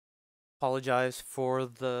Apologize for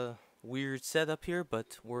the weird setup here,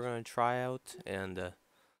 but we're gonna try out and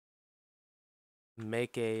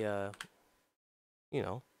make a you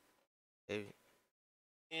know a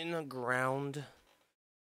in a ground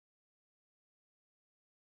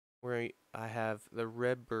where I have the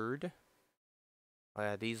red bird. Oh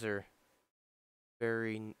yeah, these are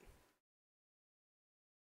very.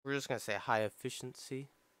 We're just gonna say high efficiency.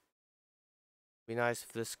 Be nice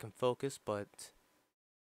if this can focus, but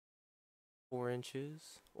 4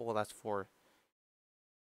 inches. Well, that's four.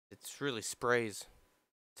 It's really sprays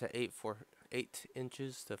to 8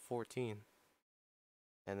 inches to 14,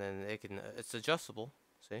 and then it can. It's adjustable.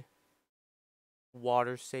 See,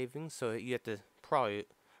 water saving. So you have to probably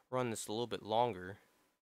run this a little bit longer,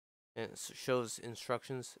 and it shows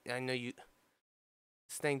instructions. I know you.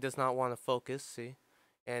 This thing does not want to focus. See,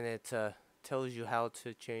 and it tells you how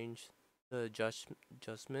to change the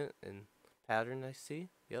adjustment and pattern. I see.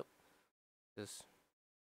 Yep. This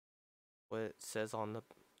what it says on the,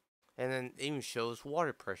 and then it even shows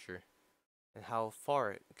water pressure and how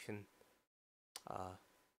far it can uh,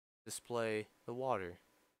 display the water.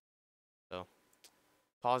 So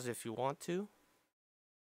pause if you want to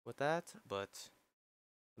with that, but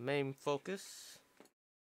the main focus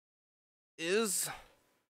is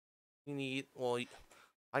you need. Well,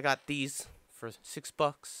 I got these for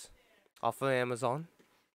 $6 off of Amazon.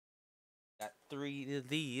 Got 3 of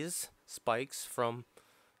these spikes from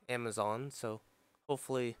Amazon, so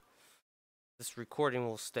hopefully this recording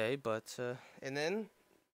will stay. But and then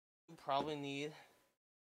you probably need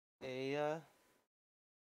a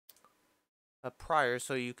a prior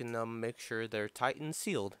so you can make sure they're tight and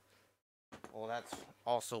sealed. Well, that's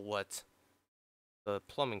also what the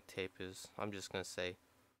plumbing tape is. I'm just gonna say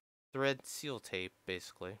thread seal tape,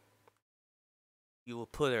 basically. You will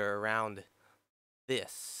put it around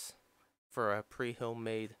this for a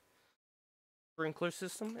pre-homemade sprinkler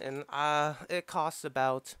system, and it costs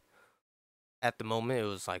about, at the moment it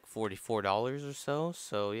was like $44 or so.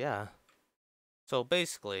 So yeah. So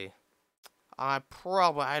basically, I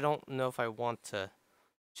don't know if I want to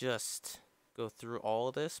just go through all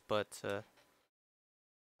of this, but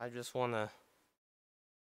I just want to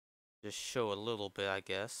just show a little bit, I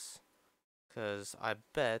guess, because I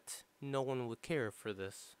bet no one would care for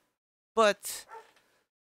this. But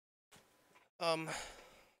um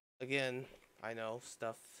again, I know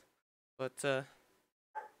stuff, but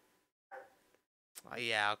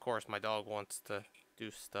yeah, of course my dog wants to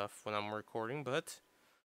do stuff when I'm recording, but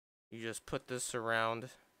you just put this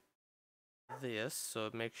around this,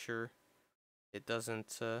 so make sure it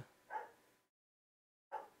doesn't see,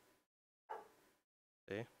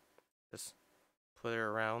 just put it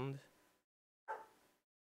around,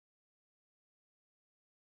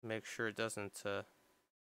 make sure it doesn't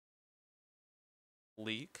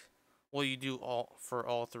leak. Well, you do all for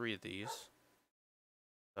all 3 of these.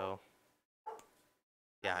 So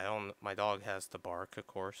yeah, I don't. My dog has to bark, of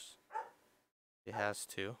course. It has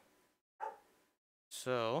to.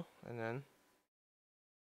 So, and then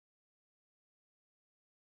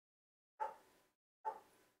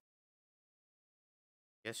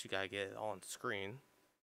guess you gotta get it on screen.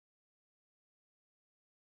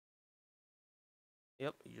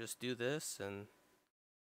 Yep, you just do this, and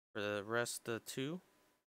for the rest of the 2,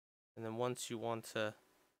 and then once you want to, of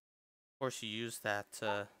course, you use that.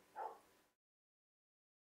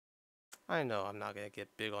 I know I'm not gonna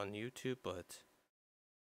get big on YouTube, but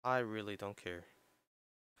I really don't care.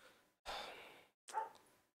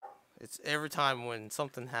 It's every time when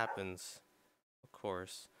something happens, of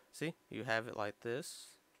course. See, you have it like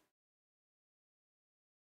this.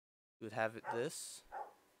 You would have it this,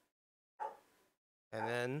 and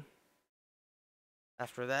then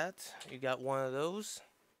after that, you got one of those.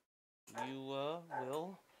 You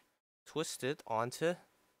will twist it onto.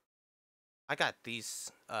 I got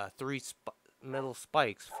these 3 metal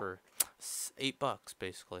spikes for $8,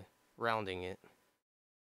 basically, rounding it.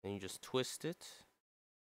 And you just twist it.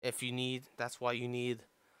 If you need, that's why you need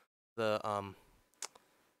the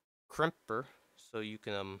crimper, so you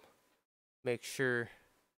can make sure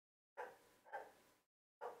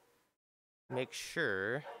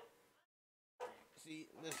see,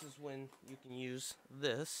 this is when you can use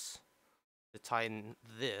this to tighten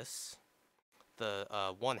this, the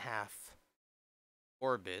 1/2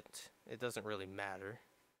 orbit. It doesn't really matter.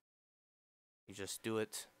 You just do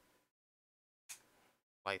it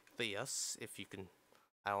like this. If you can,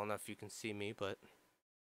 I don't know if you can see me, but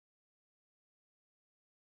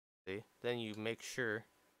see, then you make sure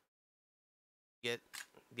get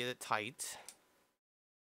it tight.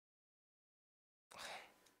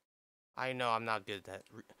 I know I'm not good at that.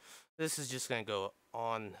 This is just gonna go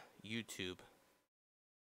on YouTube.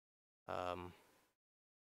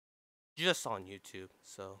 Just on YouTube.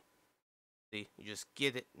 So see, you just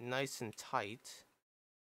get it nice and tight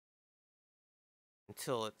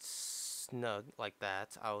until it's snug like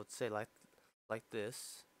that. I would say like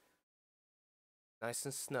this, nice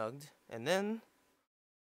and snugged, and then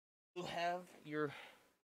you have your.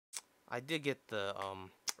 I did get the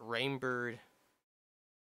Rainbird.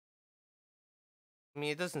 I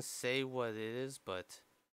mean, it doesn't say what it is, but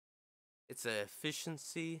it's a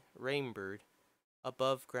efficiency Rainbird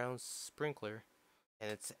above ground sprinkler,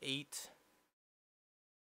 and it's 8.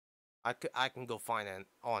 I can go find it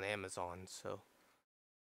on Amazon. So,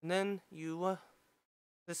 and then you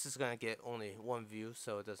this is gonna get only 1 view,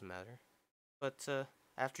 so it doesn't matter. But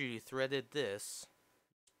after you threaded this,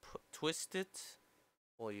 twist it.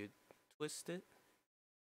 Well, you twist it.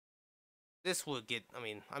 This will get. I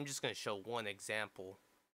mean, I'm just gonna show one example,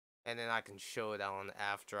 and then I can show it on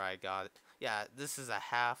after I got it. Yeah, this is a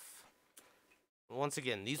half. Once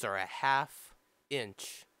again, these are a 1/2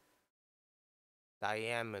 inch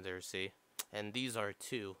diameter, see? And these are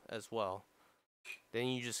 2 as well. Then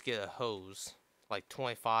you just get a hose, like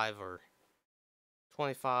 25 or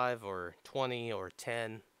 20 or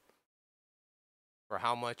 10, for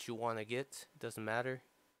how much you want to get. It doesn't matter.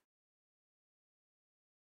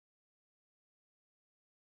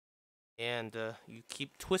 And you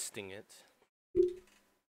keep twisting it.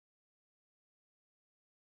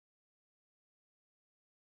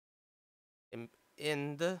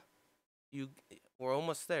 We're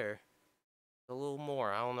almost there. A little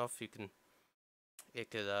more. I don't know if you can.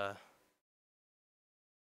 It could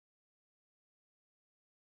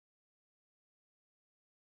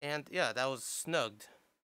And yeah, that was snugged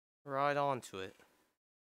right onto it.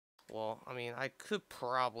 Well, I mean, I could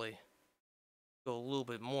probably go a little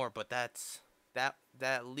bit more, but that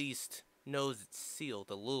at least knows it's sealed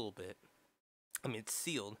a little bit. I mean, it's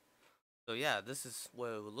sealed. So yeah, this is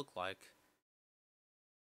what it would look like.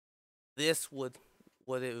 This would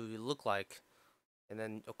what it would look like. And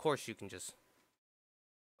then of course you can just.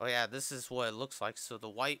 Oh yeah, this is what it looks like. So the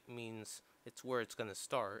white means it's where it's gonna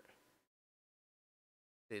start.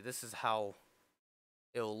 See, this is how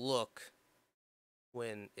it'll look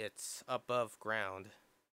when it's above ground.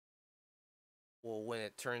 Well, when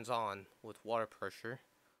it turns on with water pressure,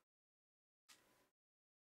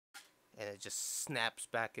 and it just snaps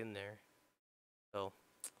back in there. So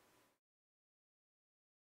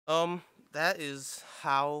that is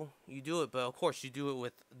how you do it, but of course you do it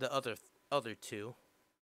with the other 2.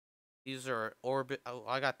 These are Orbit. Oh,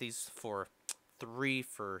 I got these for 3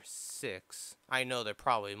 for $6. I know they're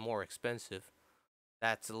probably more expensive.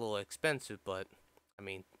 That's a little expensive, but I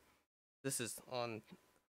mean, this is on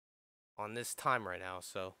this time right now,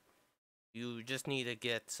 so you just need to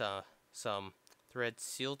get some thread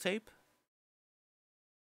seal tape,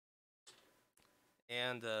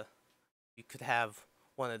 and you could have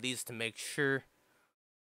one of these to make sure.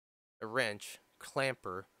 A wrench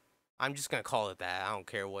clamper. I'm just gonna call it that. I don't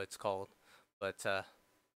care what it's called, but the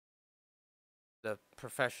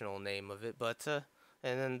professional name of it. But and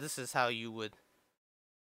then this is how you would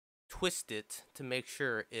twist it to make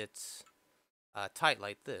sure it's tight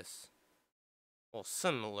like this. Well,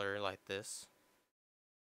 similar like this.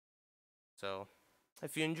 So,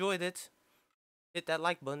 if you enjoyed it, hit that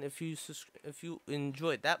like button. If you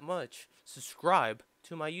enjoyed that much, subscribe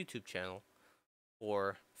to my YouTube channel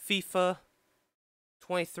for FIFA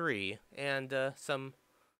 23 and some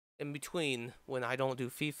in between when I don't do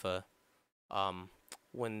FIFA.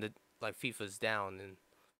 When the FIFA's down and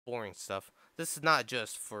boring stuff. This is not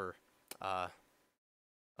just for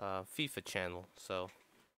FIFA channel. So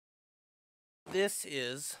this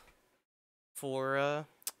is for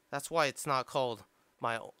that's why it's not called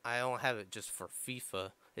I don't have it just for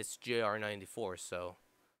FIFA. It's JR94. So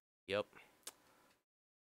yep.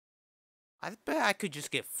 I bet I could just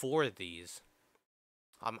get 4 of these.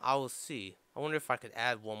 I will see. I wonder if I could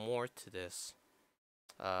add one more to this.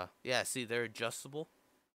 Yeah, see, they're adjustable.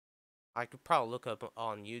 I could probably look up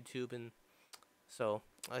on YouTube, and so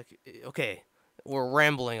okay, we're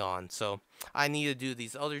rambling on. So I need to do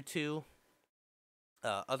these other 2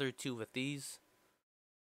 with these,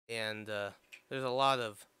 and there's a lot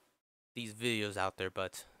of these videos out there.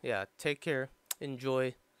 But yeah, take care,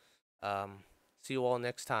 enjoy. See you all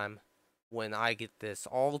next time when I get this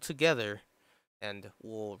all together, and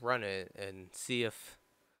we'll run it and see if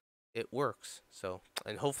it works. So,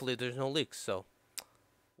 and hopefully there's no leaks. So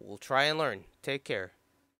we'll try and learn. Take care.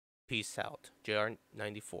 Peace out.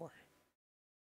 JR94.